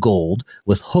overlaid with gold,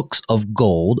 with hooks of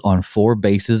gold on 4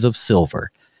 bases of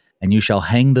silver. And you shall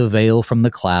hang the veil from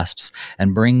the clasps,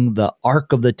 and bring the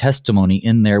ark of the testimony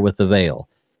in there with the veil.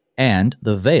 And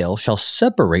the veil shall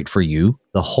separate for you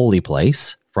the holy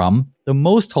place from the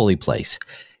most holy place.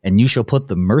 And you shall put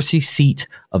the mercy seat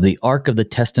of the ark of the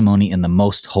testimony in the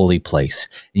most holy place.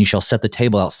 And you shall set the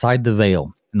table outside the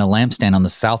veil, and the lampstand on the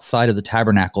south side of the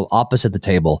tabernacle opposite the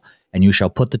table, and you shall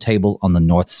put the table on the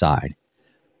north side.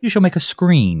 You shall make a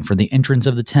screen for the entrance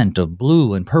of the tent of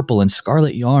blue and purple and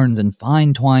scarlet yarns and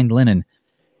fine twined linen,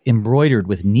 embroidered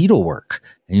with needlework.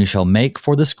 And you shall make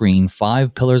for the screen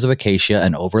 5 pillars of acacia,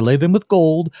 and overlay them with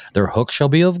gold. Their hooks shall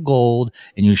be of gold,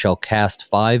 and you shall cast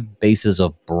 5 bases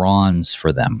of bronze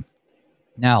for them.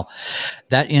 Now,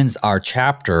 that ends our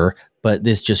chapter, but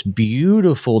this just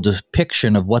beautiful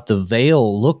depiction of what the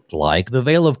veil looked like. The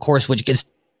veil, of course, which gets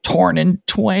torn in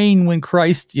twain when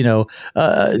Christ,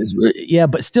 but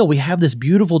still we have this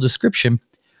beautiful description,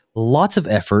 lots of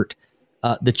effort,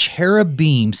 the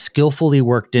cherubim skillfully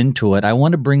worked into it. I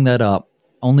want to bring that up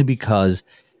only because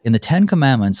in the 10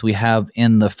 Commandments, we have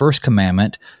in the first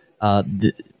commandment,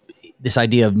 this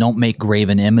idea of don't make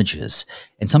graven images.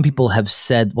 And some people have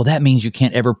said, well, that means you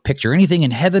can't ever picture anything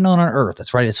in heaven or on earth.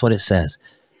 That's right. That's what it says.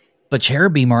 But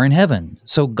cherubim are in heaven.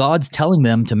 So God's telling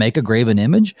them to make a graven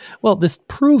image. Well, this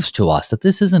proves to us that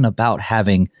this isn't about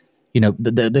having,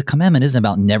 the commandment isn't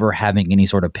about never having any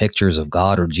sort of pictures of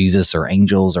God or Jesus or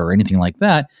angels or anything like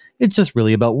that. It's just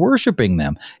really about worshiping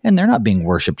them. And they're not being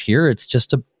worshiped here. It's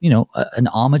just an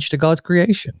homage to God's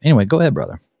creation. Anyway, go ahead,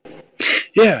 brother.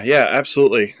 Yeah,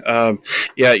 absolutely.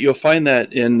 You'll find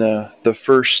that in the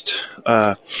first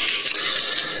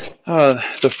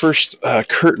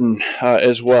curtain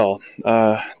as well.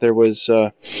 There was,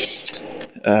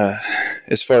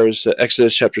 as far as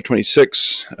Exodus chapter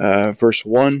 26, verse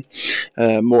 1,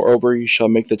 moreover, you shall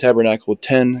make the tabernacle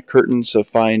 10 curtains of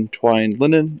fine twined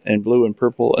linen and blue and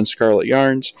purple and scarlet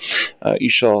yarns. You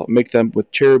shall make them with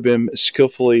cherubim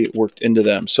skillfully worked into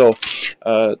them. So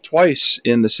twice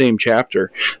in the same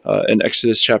chapter, in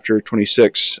Exodus chapter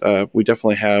 26, we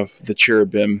definitely have the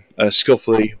cherubim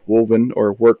skillfully woven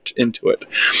or worked into it.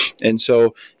 And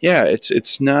so,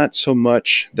 it's not so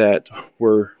much that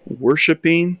we're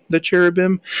worshiping the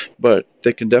cherubim, but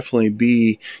they can definitely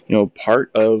be,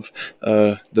 part of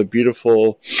the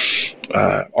beautiful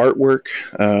artwork,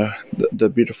 the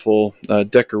beautiful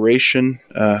decoration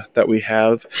that we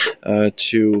have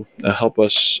to help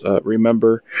us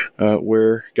remember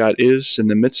where God is in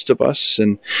the midst of us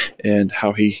and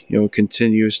how He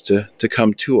continues to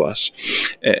come to us.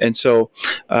 And so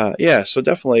so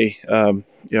definitely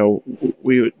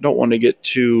we don't want to get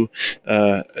too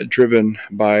driven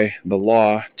by the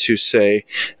law to say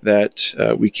that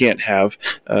we can't have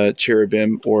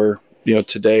cherubim, or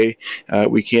today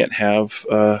we can't have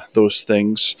those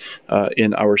things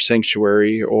in our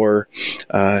sanctuary or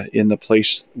in the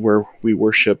place where we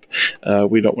worship.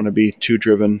 We don't want to be too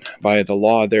driven by the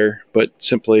law there, but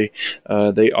simply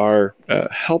they are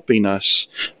helping us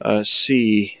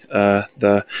see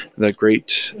the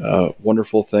great,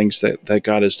 wonderful things that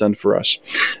God has done for us.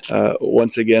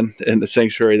 Once again, in the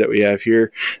sanctuary that we have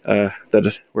here,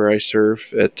 that where I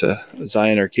serve at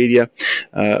Zion Arcadia,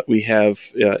 we have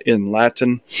in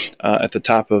Latin at the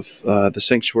top of the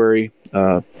sanctuary,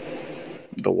 the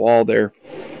wall there.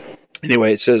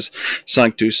 Anyway, it says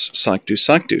Sanctus, Sanctus,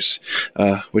 Sanctus,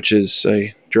 which is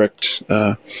a direct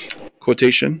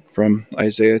quotation from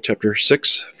Isaiah chapter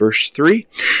 6, verse 3,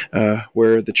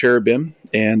 where the cherubim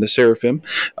and the seraphim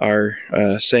are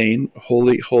saying,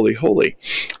 Holy, holy, holy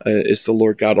is the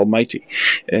Lord God Almighty.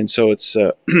 And so it's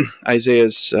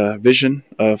Isaiah's vision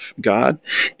of God,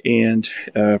 and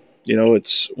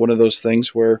it's one of those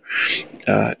things where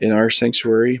in our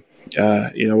sanctuary,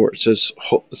 where it says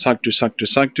Sanctus,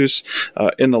 Sanctus, Sanctus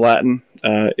in the Latin,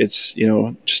 it's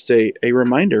just a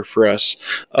reminder for us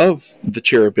of the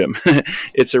cherubim.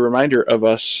 It's a reminder of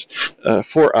us,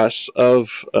 for us,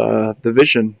 of the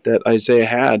vision that Isaiah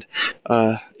had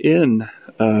in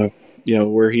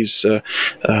where he's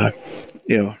right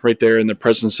there in the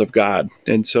presence of God.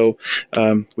 And so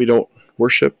we don't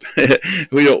worship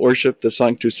the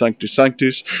Sanctus, Sanctus,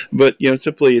 Sanctus, but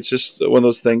simply it's just one of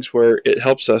those things where it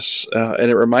helps us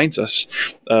and it reminds us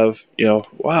of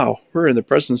wow, we're in the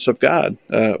presence of God,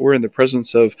 we're in the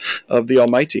presence of the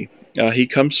Almighty. He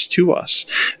comes to us,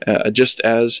 just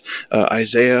as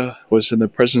Isaiah was in the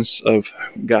presence of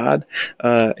God,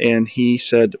 and he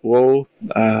said, woe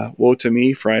to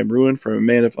me, for I am ruined, from a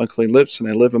man of unclean lips, and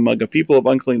I live among a people of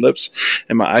unclean lips,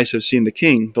 and my eyes have seen the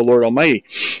King, the Lord Almighty.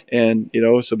 And,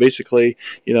 so basically,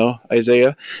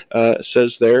 Isaiah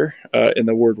says there in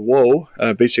the word woe,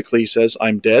 basically he says,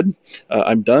 I'm dead,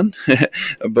 I'm done.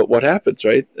 But what happens,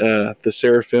 right? The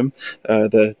seraphim,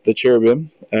 the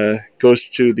cherubim, goes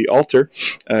to the altar,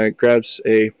 grabs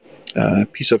a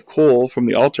piece of coal from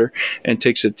the altar and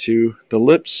takes it to the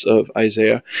lips of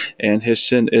Isaiah, and his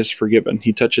sin is forgiven.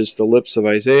 He touches the lips of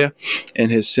Isaiah,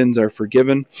 and his sins are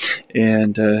forgiven.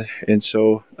 And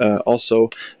so also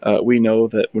we know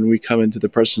that when we come into the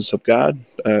presence of God,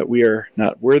 we are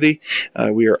not worthy,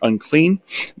 we are unclean.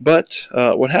 But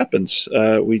what happens?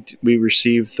 We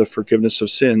receive the forgiveness of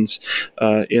sins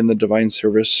in the divine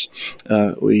service.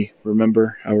 We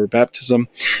remember our baptism.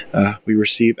 We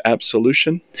receive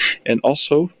absolution. And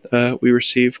also, we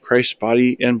receive Christ's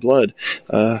body and blood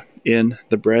in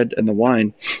the bread and the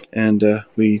wine, and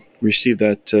we receive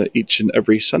that each and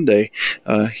every Sunday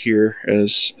here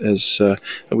as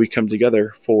we come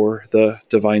together for the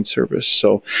divine service.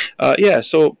 So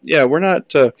we're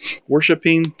not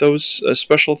worshiping those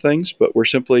special things, but we're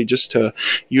simply just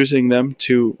using them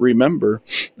to remember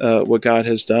what God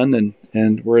has done,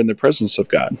 and we're in the presence of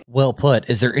God. Well put.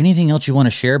 Is there anything else you want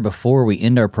to share before we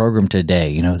end our program today?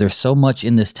 You know, there's so much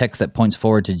in this text that points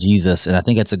forward to Jesus, and I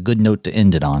think that's a good note to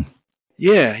end it on.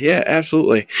 Yeah,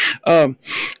 absolutely. You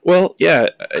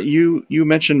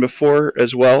mentioned before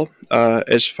as well,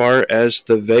 as far as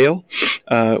the veil,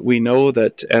 we know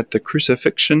that at the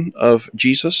crucifixion of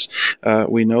Jesus,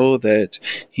 we know that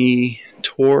he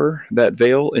tore that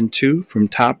veil in two from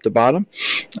top to bottom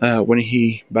when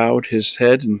he bowed his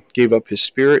head and gave up his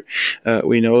spirit.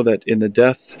 We know that in the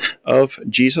death of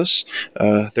Jesus,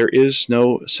 there is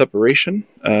no separation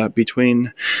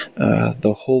between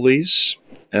the holy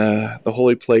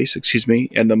place,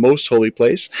 and the most holy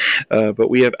place, but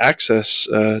we have access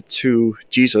to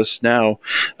Jesus now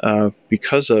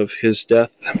because of his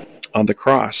death on the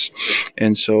cross.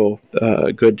 And so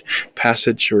a good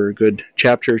passage or a good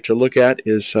chapter to look at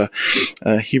is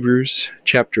Hebrews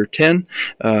chapter 10,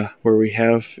 where we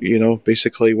have,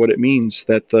 basically what it means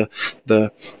that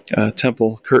the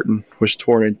temple curtain was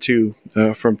torn in two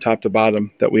from top to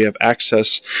bottom, that we have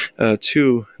access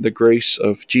to the grace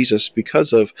of Jesus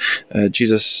because of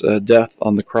Jesus' death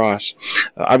on the cross.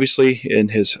 Obviously, in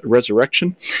his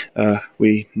resurrection,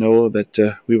 we know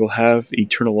that we will have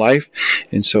eternal life,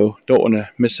 and so don't want to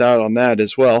miss out on that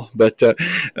as well. But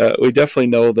we definitely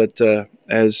know that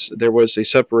as there was a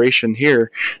separation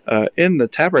here in the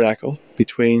tabernacle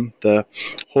between the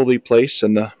holy place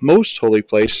and the most holy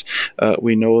place,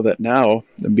 we know that now,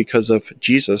 because of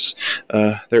Jesus,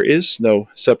 there is no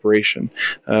separation,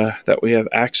 that we have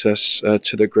access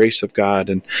to the grace of God.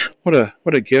 And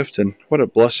what a gift and what a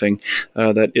blessing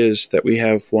that is, that we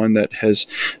have one that has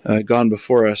gone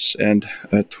before us and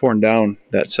torn down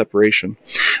that separation.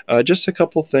 Just a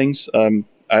couple things.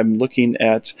 I'm looking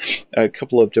at a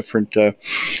couple of different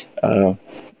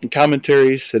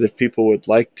commentaries that if people would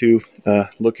like to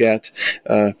look at.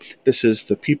 This is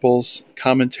the People's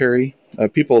Commentary.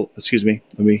 Let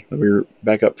me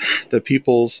back up. The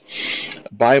People's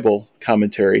Bible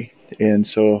Commentary. And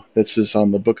so this is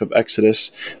on the book of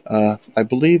Exodus. I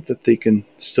believe that they can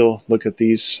still look at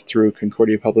these through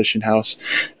Concordia Publishing House.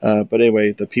 But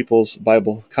anyway, the People's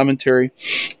Bible Commentary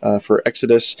for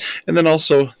Exodus. And then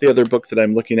also the other book that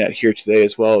I'm looking at here today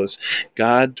as well is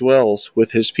God Dwells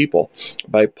with His People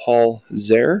by Paul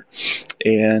Zare.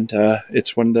 And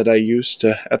it's one that I used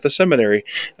at the seminary,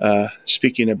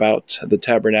 speaking about the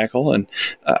tabernacle. And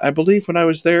I believe when I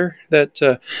was there that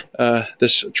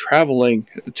this traveling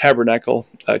tabernacle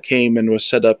came and was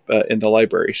set up in the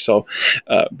library. So,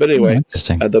 but anyway,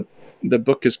 the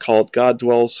book is called God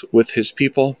Dwells with His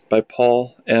People by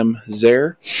Paul M.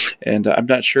 Zare. And I'm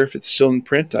not sure if it's still in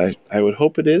print. I would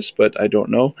hope it is, but I don't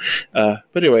know. But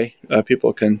anyway,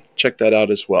 people can check that out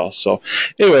as well. So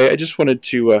anyway, I just wanted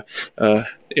to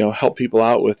help people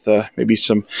out with maybe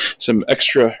some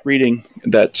extra reading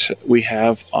that we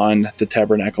have on the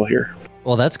tabernacle here.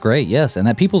 Well, that's great, yes. And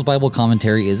that People's Bible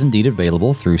Commentary is indeed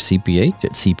available through CPH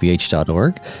at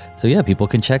cph.org. So yeah, people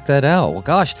can check that out. Well,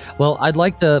 gosh, I'd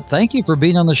like to thank you for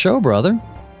being on the show, brother.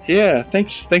 Yeah,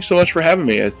 thanks so much for having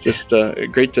me. It's just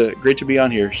great to be on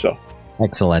here. So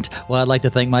excellent. Well, I'd like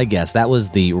to thank my guest. That was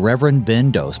the Reverend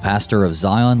Ben Dose, pastor of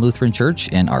Zion Lutheran Church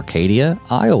in Arcadia,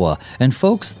 Iowa. And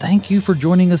folks, thank you for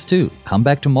joining us too. Come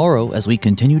back tomorrow as we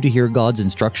continue to hear God's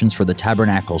instructions for the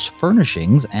tabernacle's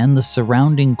furnishings and the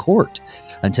surrounding court.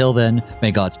 Until then, may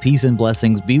God's peace and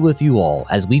blessings be with you all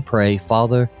as we pray,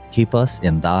 Father, keep us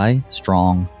in thy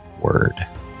strong word.